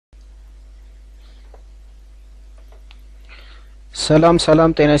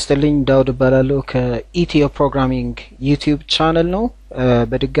ሰላም ጤና ይስጥልኝ ዳውድ ባላለው ከኢትዮ ፕሮግራሚንግ ዩቲዩብ ቻናል ነው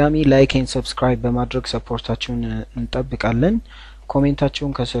በድጋሚ ላይክ ኤንድ ሰብስክራይብ በማድረግ ሰፖርታችሁን እንጠብቃለን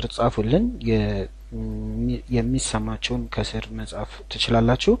ኮሜንታችሁን ከስር ጻፉልን የሚሰማችሁን ከስር መጻፍ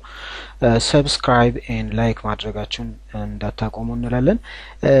ትችላላችሁ ሰብስክራይብ ኤንድ ላይክ ማድረጋችሁን እንዳታቆሙ እንላለን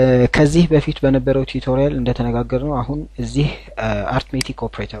ከዚህ በፊት በነበረው ቱቶሪያል እንደተነጋገርነው አሁን እዚህ አርithmetic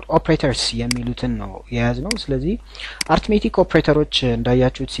ኦፕሬተርስ የሚሉትን ነው የያዝነው ስለዚህ አርithmetic ኦፕሬተሮች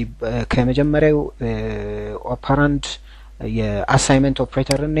እንዳያችሁት ከመጀመሪያው ኦፐራንድ የአሳይንመንት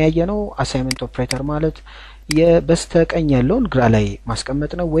ኦፕሬተር እና ያየነው አሳይንመንት ኦፕሬተር ማለት የበስተቀኝ ያለውን ግራ ላይ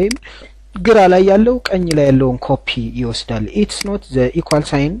ማስቀመጥ ነው ወይም ግራ ላይ ያለው ቀኝ ላይ ያለውን ኮፒ ይወስዳል it's not the equal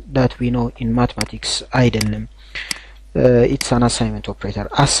sign that we know in mathematics አይደለም it's an assignment operator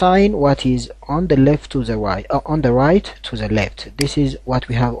assign what is on the left to the right on the right to the left this is what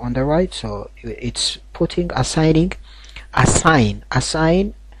we have on the right so it's putting assign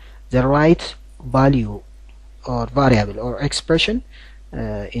the right value or variable or expression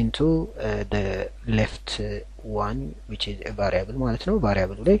into the left one which is a variable ማለት ነው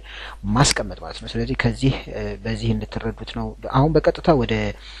variable ላይ ማስቀመጥ ማለት ነው ስለዚህ ከዚህ በዚህ እንድትረዱት ነው አሁን በቀጥታ ወደ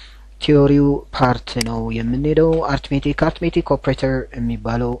ቲዮሪው ፓርት ነው የምንሄደው arithmetic operator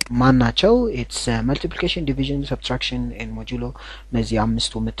የሚባለው ማናቸው it's multiplication division subtraction and modulo እነዚህ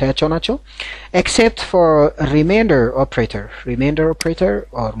አምስቱ የምታያቸው ናቸው except for remainder operator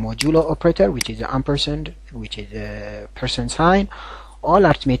or modulo operator which is ampersand which is a person sign all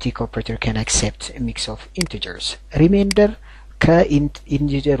arithmetic operator can accept a mix of integers remainder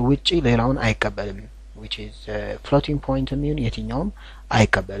ከኢንቲጀር ውጪ ሌላውን አይቀበልም which is floating point የሚሆን የትኛውም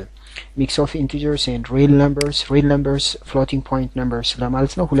አይቀበልም mix of integers and real numbers floating point numbers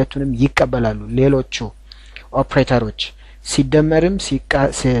ለማለት ነው ሁለቱንም ይቀበላሉ ሌሎቹ ኦፕሬተሮች ሲደመርም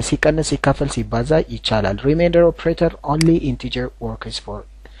ሲቀነስ ሲካፈል ሲባዛ ይቻላል remainder operator only integer works for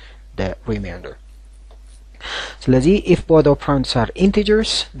the remainder ስለዚህ if both operands are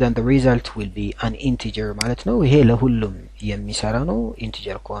integers then the result will be an integer ማለት ነው ይሄ ለሁሉም የሚሰራ ነው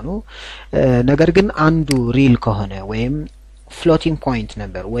integer ከሆኑ ነገር ግን አንዱ real ከሆነ ወይም floating point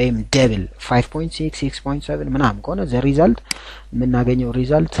number ወይም double 5.6 6.7 ምናምን ከሆነ the result የምናገኘው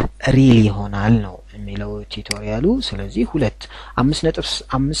result real ይሆናል ነው የሚለው ቱቶሪያሉ ስለዚህ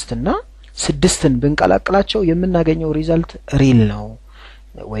 5.5 እና 6ን ብንቀላቅላቸው የምናገኘው result real ነው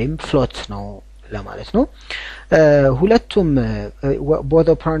ወይም float ነው ለማለት ነው ሁለቱም both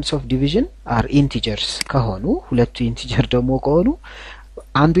operands of division are integers ከሆኑ ሁለቱ ኢንቲጀር ደግሞ ከሆኑ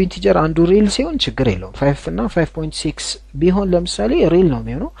አንዱ ኢንቲጀር አንዱ ሪል ሲሆን ችግር የለውም 5 እና 5.6 ቢሆን ለምሳሌ ሪል ነው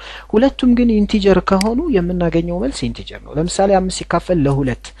የሚሆነው ሁለቱም ግን ኢንቲጀር ከሆኑ የምናገኘው መልስ ኢንቲጀር ነው ለምሳሌ 5 ሲካፈል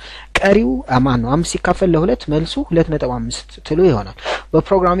ለ2 ቀሪው አማን ነው 5 ሲካፈል ለ2 መልሱ 2.5 ትሉ ይሆናል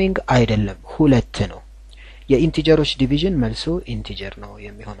በፕሮግራሚንግ አይደለም 2 ነው የኢንቲጀሮች ዲቪዥን መልሱ ኢንቲጀር ነው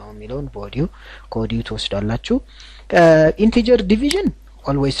የሚሆነው የሚለውን ኮዲው ተወስዳላችሁ ኢንቲጀር ዲቪዥን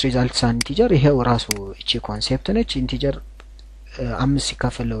always results an integer ይሄው ራሱ እቺ ኮንሴፕት ነች ኢንቲጀር 5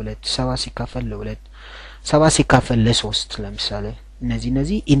 ሲካፈል ለ2 7 ሲካፈል ለ2 7 ሲካፈል ለ3 ለምሳሌ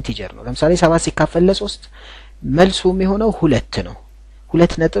እነዚህ ኢንቲጀር ነው ለምሳሌ 7 ሲካፈል ለ3 መልሱ የሚሆነው 2 ነው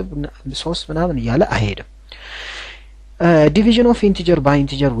 2.3 ምናምን ይያለ አይሄድም division of integer by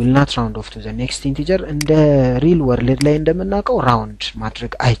integer will not round off to the next integer and the real world ላይ እንደምናውቀው round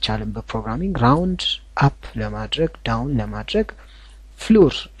ማድረግ አይቻልም በፕሮግራሚንግ round up ለማድረግ down ለማድረግ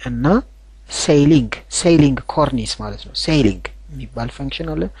floor እና sailing cornice ማለት ነው sailing የሚባል ፈንክሽን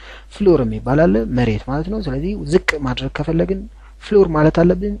አለ floor የሚባል አለ መሬት ማለት ነው ስለዚህ ዝቅ ማድረግ ከፈለግን floor ማለት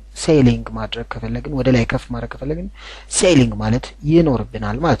አለብን sailing ማድረግ ከፈለግን ወደ ላይ ከፍ ማድረግ ከፈለግን sailing ማለት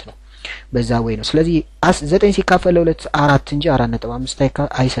ይኖርብናል ማለት ነው በዛ ወይ ነው ስለዚህ 9 ሲካፈል ለ2 4 እንጂ 4.5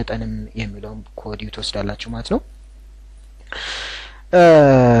 አይሰጠንም የሚለው ኮዲው ተወስዳላችሁ ማለት ነው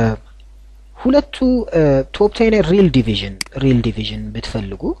ሁለቱ to obtain a real division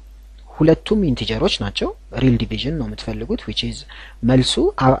ብትፈልጉ ሁለቱም ኢንቲጀሮች ናቸው real division ነው የምትፈልጉት which is መልሱ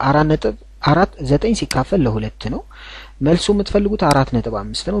 9 ሲካፈል ለ2 ነው መልሱ የምትፈልጉት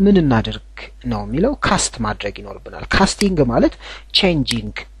 4.5 ነው ምን እናደርግ ነው የሚለው ካስት ማድረግ ይኖርብናል ካስቲንግ ማለት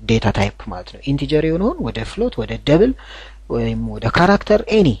ቼንጂንግ ዴታ ታይፕ ማለት ነው ኢንቲጀር የሆነውን ወደ ፍሎት ወደ ደብል ወይም ወደ ካራክተር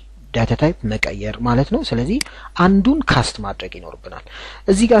ኤኒ ዳታ ታይፕ መቀየር ማለት ነው ስለዚህ አንዱን ካስት ማድረግ ይኖርብናል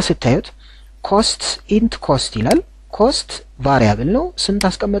እዚህ ጋር ስታዩት ኮስት ኢንት ኮስት ይላል ኮስት ቫሪያብል ነው ስንት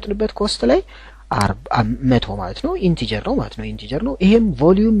አስቀመጥንበት ኮስት ላይ 100 ማለት ነው ኢንቲጀር ነው ማለት ነው ኢንቲጀር ነው ይሄም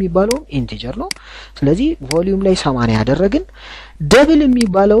ቮሊዩም የሚባለው ኢንቲጀር ነው ስለዚህ ቮሊዩም ላይ 80 ያደረግን ደብል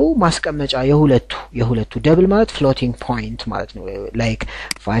የሚባለው ማስቀመጫ የሁለቱ ደብል ማለት ፍሎቲንግ ፖይንት ማለት ነው ላይክ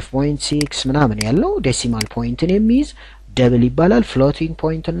 5.6 ምናምን ያለው ዴሲማል ፖይንትን የሚይዝ ደብል ይባላል ፍሎቲንግ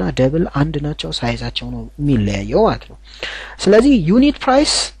ፖይንት እና ደብል አንድ ናቸው ሳይዛቸው ነው የሚለያየው ማለት ነው ስለዚህ ዩኒት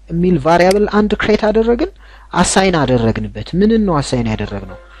ፕራይስ ሚል ቫሪያብል አንድ ክሬት አደረግን አሳይን አደረግንበት ምን ነው አሳይን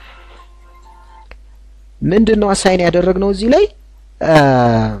ያደረግነው ምንድነው አሳይን ያደረግነው እዚህ ላይ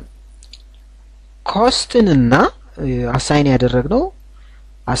ኮስትንና አሳይን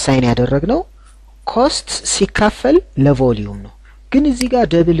ያደረግነው ኮስት ሲካፈል ለቮሊዩም ነው ግን እዚህ ጋር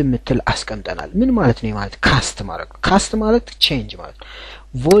ደብል ምትል አስቀምጠናል ምን ማለት ነው ማለት ካስት ማለት ቼንጅ ማለት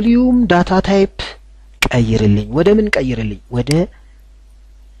ቮሊዩም ዳታ ታይፕ ቀይርልኝ ወደ ምን ቀይርልኝ ወደ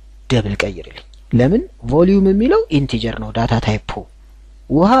ደብል ቀይርልኝ ለምን ቮሊዩም የሚለው ኢንቲጀር ነው ዳታ ታይፑ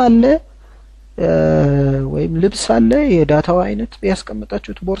ውሃ አለ ወይም ልብስ አለ የዳታው አይነት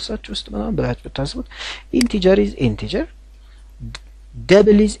ቢያስቀምጣችሁት ቦርሳችሁ ውስጥ ምናምን ብላችሁ ብታስቡት ኢንቲጀር ኢዝ ኢንቲጀር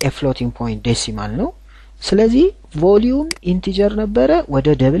ደብል ኢዝ ኤ ፍሎቲንግ ፖይንት ዴሲማል ነው ስለዚህ ቮሊዩም ኢንቲጀር ነበረ ወደ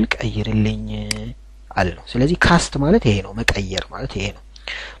ደብል ቀይርልኝ አልነው ስለዚህ ካስት ማለት ይሄ ነው መቀየር ማለት ይሄ ነው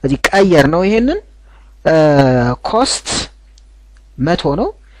ስለዚህ ቀየር ነው ይሄንን ኮስት 100 ነው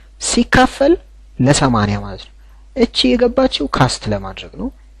ሲካፈል ለ80 ማለት ነው እቺ የገባችው ካስት ለማድረግ ነው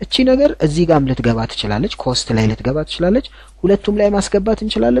እቺ ነገር እዚህ ጋርም ልትገባ ትችላለች ኮስት ላይ ልትገባ ትችላለች ሁለቱም ላይ ማስገባት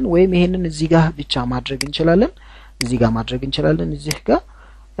እንችላለን ወይም ይሄንን እዚህ ጋር ብቻ ማድረግ እንችላለን እዚህ ጋር ማድረግ እንችላለን እዚህ ጋር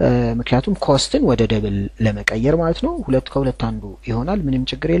ምክንያቱም ኮስትን ወደ ደብል ለመቀየር ማለት ነው ሁለት ከሁለት አንዱ ይሆናል ምንም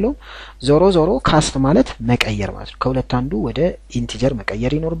ችግር የለውም ዞሮ ካስት ማለት መቀየር ማለት ነው ከሁለት አንዱ ወደ ኢንቲጀር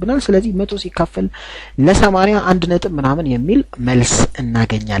መቀየር ይኖርብናል ስለዚህ 100 ሲካፈል ለ80 አንድ ነጥብ ምናምን የሚል መልስ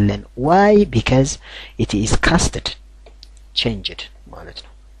እናገኛለን why because it is casted changed ማለት ነው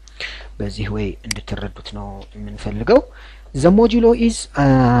በዚህ ወይ እንድትረዱት ነው የምንፈልገው the modulo is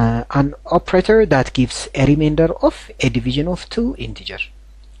an operator that gives a remainder of a division of two integer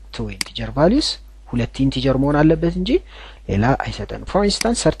values ሁለት ኢንቲጀር መሆን አለበት እንጂ ሌላ አይሰጠን for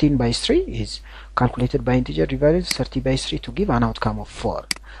instance 13 by 3 is calculated by integer divided 30 by 3 to give an outcome of 4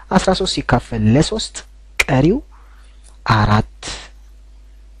 13 ሲካፈል ለ3 ቀሪው 4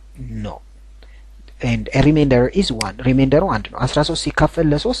 ነው and a remainder is 1 remainder 1 ነው 13 ሲካፈል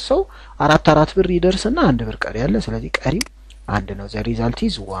ለ3 ሰው 4 ብር ይደርስና 1 ብር ቀሪ ያለ ስለዚህ ቀሪው 1 ነው the result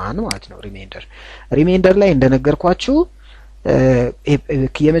is 1 ማለት ነው remainder ላይ እንደነገርኳችሁ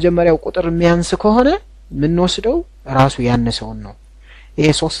የመጀመሪያው ቁጥር የሚያንስ ከሆነ ምን ወስደው ራሱ ያነሰውን ነው ይሄ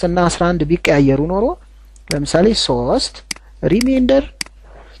 3 እና 11 ቢቀያየሩ ኖሮ ለምሳሌ 3 remainder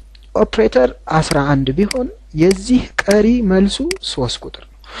operator 11 ቢሆን የዚህ ቀሪ መልሱ 3 ቁጥር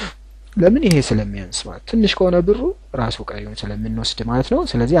ነው ለምን ይሄ ስለሚያንስ ማለት ትንሽ ከሆነ ብሩ ራሱ ቀሪውን ስለምንወስድ ማለት ነው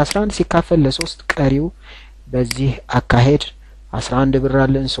ስለዚህ 11 ሲካፈል ለ3 ቀሪው በዚህ አካሄድ 11 ብር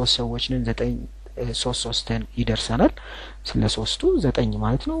አለን 3 ሰዎች ነን 9 3 ይደርሰናል ስለ 3ቱ 9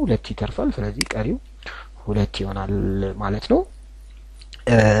 ማለት ነው 2 ይተርፋል ስለዚህ ቀሪው 2 ይሆናል ማለት ነው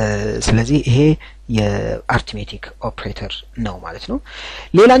ስለዚህ ይሄ የአርትሜቲክ ኦፕሬተር ነው ማለት ነው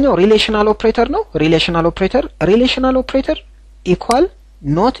ሌላኛው ሪሌሽናል ኦፕሬተር ነው ሪሌሽናል ኦፕሬተር ኢኳል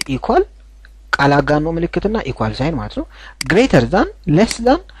ኖት ኢኳል ቃል አጋኖ ምልክትና ኢኳል ሳይን ማለት ነው ግሬተር ዛን ሌስ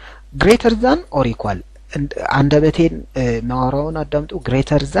ዛን ግሬተር ዛን ኦር ኢኳል አንደበቴን ማወራውን አዳምጡ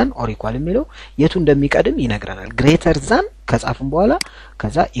ግሬተር ዛን ኦር ኢኳል የሚለው የቱ እንደሚቀድም ይነግረናል ግሬተር ዛን ከጻፍን በኋላ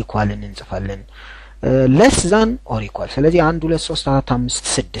ከዛ ኢኳልን እንጽፋለን ሌስ ዛን ኦር ኢኳል ስለዚህ 1 2 3 4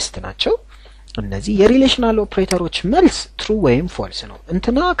 5 6 ናቸው እነዚህ የሪሌሽናል ኦፕሬተሮች መልስ ትሩ ወይም ፎልስ ነው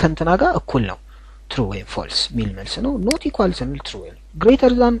እንትና ከንትና ጋር እኩል ነው true ወይም false ሚል መልስ ነው not equal ስንል true ወይም greater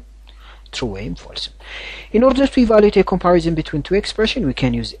than true ወይም false in order to evaluate a comparison between two expressions we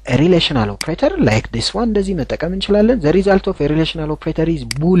can use a relational operator like this one እንደዚህ መጠቀም እንችላለን the result of a relational operator is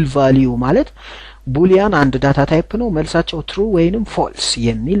bool value ማለት boolean አንድ ዳታ ታይፕ ነው መልሳቸው true ወይንም false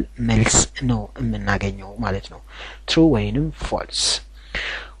የሚል መልስ ነው የምናገኘው ማለት ነው true ወይንም false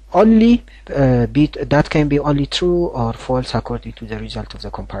only that can be only true or false according to the result of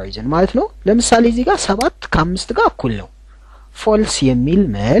the comparison ማለት ነው ለምሳሌ እዚህ ጋር 7 ከ5 ጋር እኩል ነው false የሚል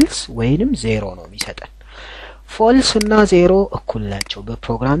መልስ ወይንም 0 ነው የሚሰጠን false እና 0 እኩል ናቸው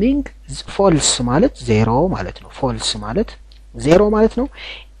በፕሮግራሚንግ false ማለት 0 ማለት ነው false ማለት 0 ማለት ነው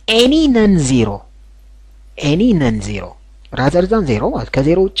any non zero rather than 0 ማለት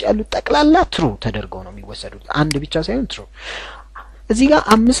ከ0 ውጭ ያሉት ጠቅላላ true ተደርገው ነው የሚወሰዱት አንድ ብቻ ሳይሆን true እዚህ ጋር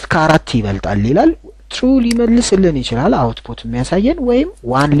 5 ከ4 ይበልጣል ይላል true ሊመልስልን ይችላል አውትፑት የሚያሳየን ወይም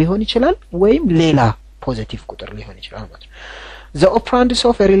 1 ሊሆን ይችላል ወይም ሌላ ፖዚቲቭ ቁጥር ሊሆን ይችላል ማለት ነው the operands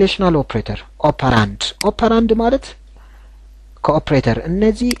of a relational operator operand ማለት ከኦፕሬተር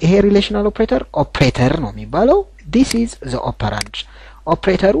እነዚህ ይሄ ሪሌሽናል ኦፕሬተር ነው የሚባለው this is the operand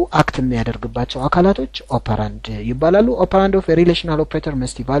ኦፕሬተሩ አክት የሚያደርግባቸው አካላቶች operand ይባላሉ operand of a relational operator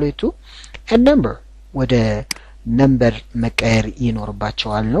must evaluate to a number ወደ ነምበር መቀየር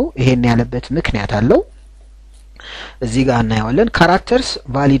ይኖርባቸዋል ነው ይሄን ያለበት ምክንያት አለው እዚህ ጋር እናያለን characters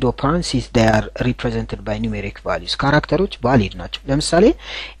valid operands is they are represented by numeric values ካራክተሮች valid ናቸው ለምሳሌ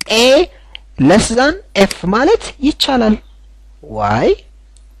a less than f ማለት ይቻላል why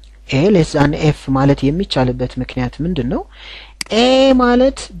a less than f ማለት የሚቻልበት ምክንያት ምንድነው a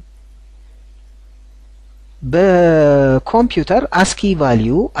ማለት በኮምፒውተር ASCII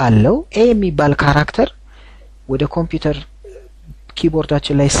ቫልዩ አለው a የሚባል ካራክተር ወደ ኮምፒውተር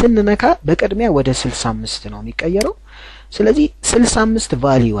ኪቦርዳችን ላይ ስንነካ በቅድሚያ ወደ 65 ነው የሚቀየረው ስለዚህ 65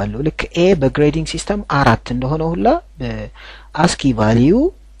 ቫልዩ አለው ልክ a በግሬዲንግ ሲስተም 4 እንደሆነ ሁላ በASCII ቫልዩ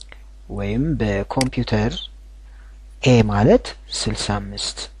ወይም በኮምፒውተር a ማለት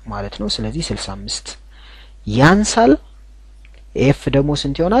 65 ማለት ነው ስለዚህ 65 ያንሳል f ደግሞ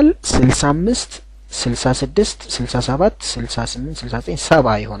ስንት ይሆናል 65 66 67 68 69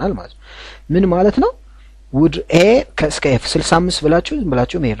 70 ይሆናል ማለት ነው ምን ማለት ነው would a እስከ f 65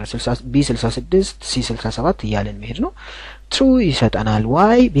 ብላችሁ መሄድ ነው 60 b 66 c 67 እያለን መሄድ ነው true ይሰጠናል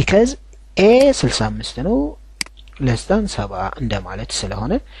why because a 65 ነው less than 70 እንደማለት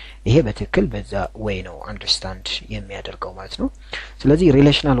ስለሆነ ይሄ በትክክል በዛ way ነው አንደርስታንድ የሚያደርገው ማለት ነው ስለዚህ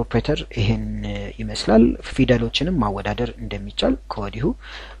ሪሌሽናል ኦፕሬተር ይሄን ይመስላል ፊደሎችንም ማወዳደር እንደሚቻል ከወዲሁ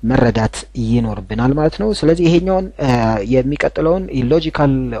መረዳት ይኖርብናል ማለት ነው ስለዚህ ይሄኛውን የሚቀጥለውን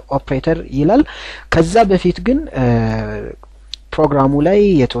ሎጂካል ኦፕሬተር ይላል ከዛ በፊት ግን ፕሮግራሙ ላይ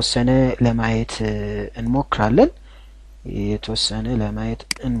የተወሰነ ለማየት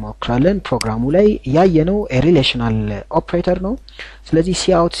እንሞክራለን ፕሮግራሙ ላይ ያየነው ሪሌሽናል ኦፕሬተር ነው ስለዚህ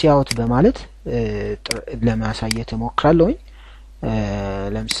ሲአውት በማለት ለማሳየት እሞክራለሁ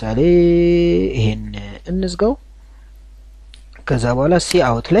ለምሳሌ ይሄን እንዝጋው ከዛ በኋላ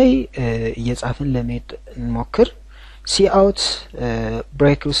ሲአውት ላይ እየጻፍን ለመሄድ እንሞክር ሲአውት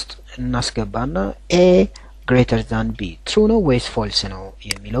ብሬክ ውስጥ እናስገባና a greater than b true ነው ወይስ false ነው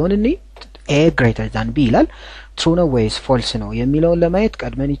የሚለውን እኔ a greater than b ይላል true ነው ወይስ false ነው የሚለውን ለማየት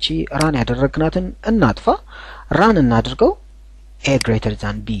ቀድመን እቺ ራን ያደረግናትን እናጥፋ ራን እናድርገው a greater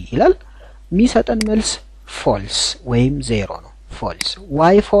than b ይላል የሚሰጠን መልስ false ወይም 0 ነው false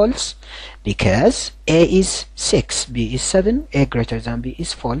why false because a is 6 b is 7 a greater than b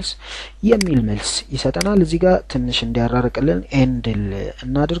is false የሚል መልስ ይሰጠናል እዚህ ጋር ትንሽ እንዲያራርቅልን ኤንድል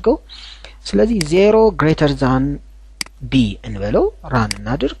እናድርገው ስለዚህ 0 greater than b እንበለው ራን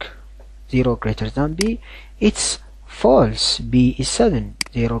እናድርግ 0 greater than b it's false b is 7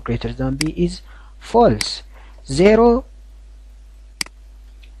 0 greater than b is false 0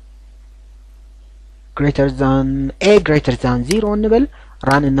 greater than a greater than 0 እንበል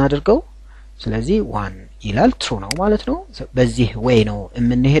ራን እናድርገው ስለዚህ 1 ይላል true ነው ማለት ነው በዚህ way ነው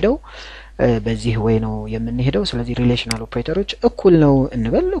የምንሄደው ስለዚህ ሪሌሽናል ኦፕሬተሮች እኩል ነው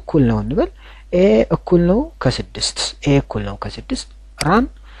እንበል a እኩል ነው ከ6 ራን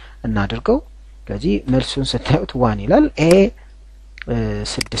እናድርገው ስለዚህ መልሱን ስታዩት 1 ይላል a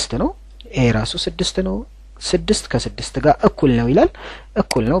 6 ነው a ራሱ 6 ነው 6 ከ6 ጋር እኩል ነው ይላል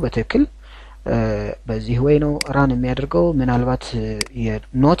እኩል ነው በትክክል በዚህ way ነው ራን የሚያደርገው ምናልባት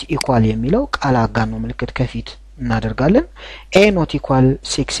not equal የሚለው ቃል አጋኖ ምልክት ከፊት እናደርጋለን a not equal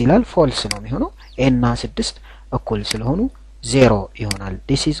 6 ይላል false ነው የሚሆነው a እና 6 እኩል ስለሆኑ 0 ይሆናል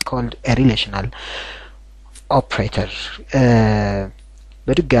this is called a relational operator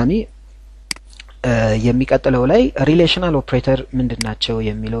በድጋሚ የሚቀጥለው ላይ ሪሌሽናል ኦፕሬተር ምንድናቸው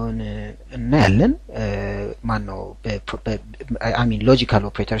የሚለውን እናያለን ማን ነው ሎጂካል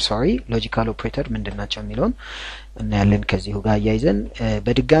ኦፕሬተር ምንድናቸው የሚለውን እናያለን ከዚሁ ጋር ያይዘን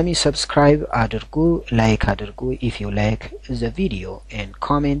በድጋሚ ሰብስክራይብ አድርጉ ላይክ አድርጉ if you like the video and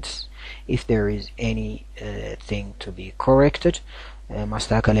comment if there is anything to be corrected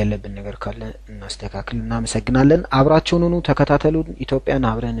ማስተካከል ያለብን ነገር ካለ እናስተካክል እናመሰግናለን አብራችሁን ሁኑ ተከታተሉን ኢትዮጵያን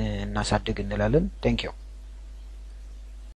አብረን እናሳድግ እንላለን thank you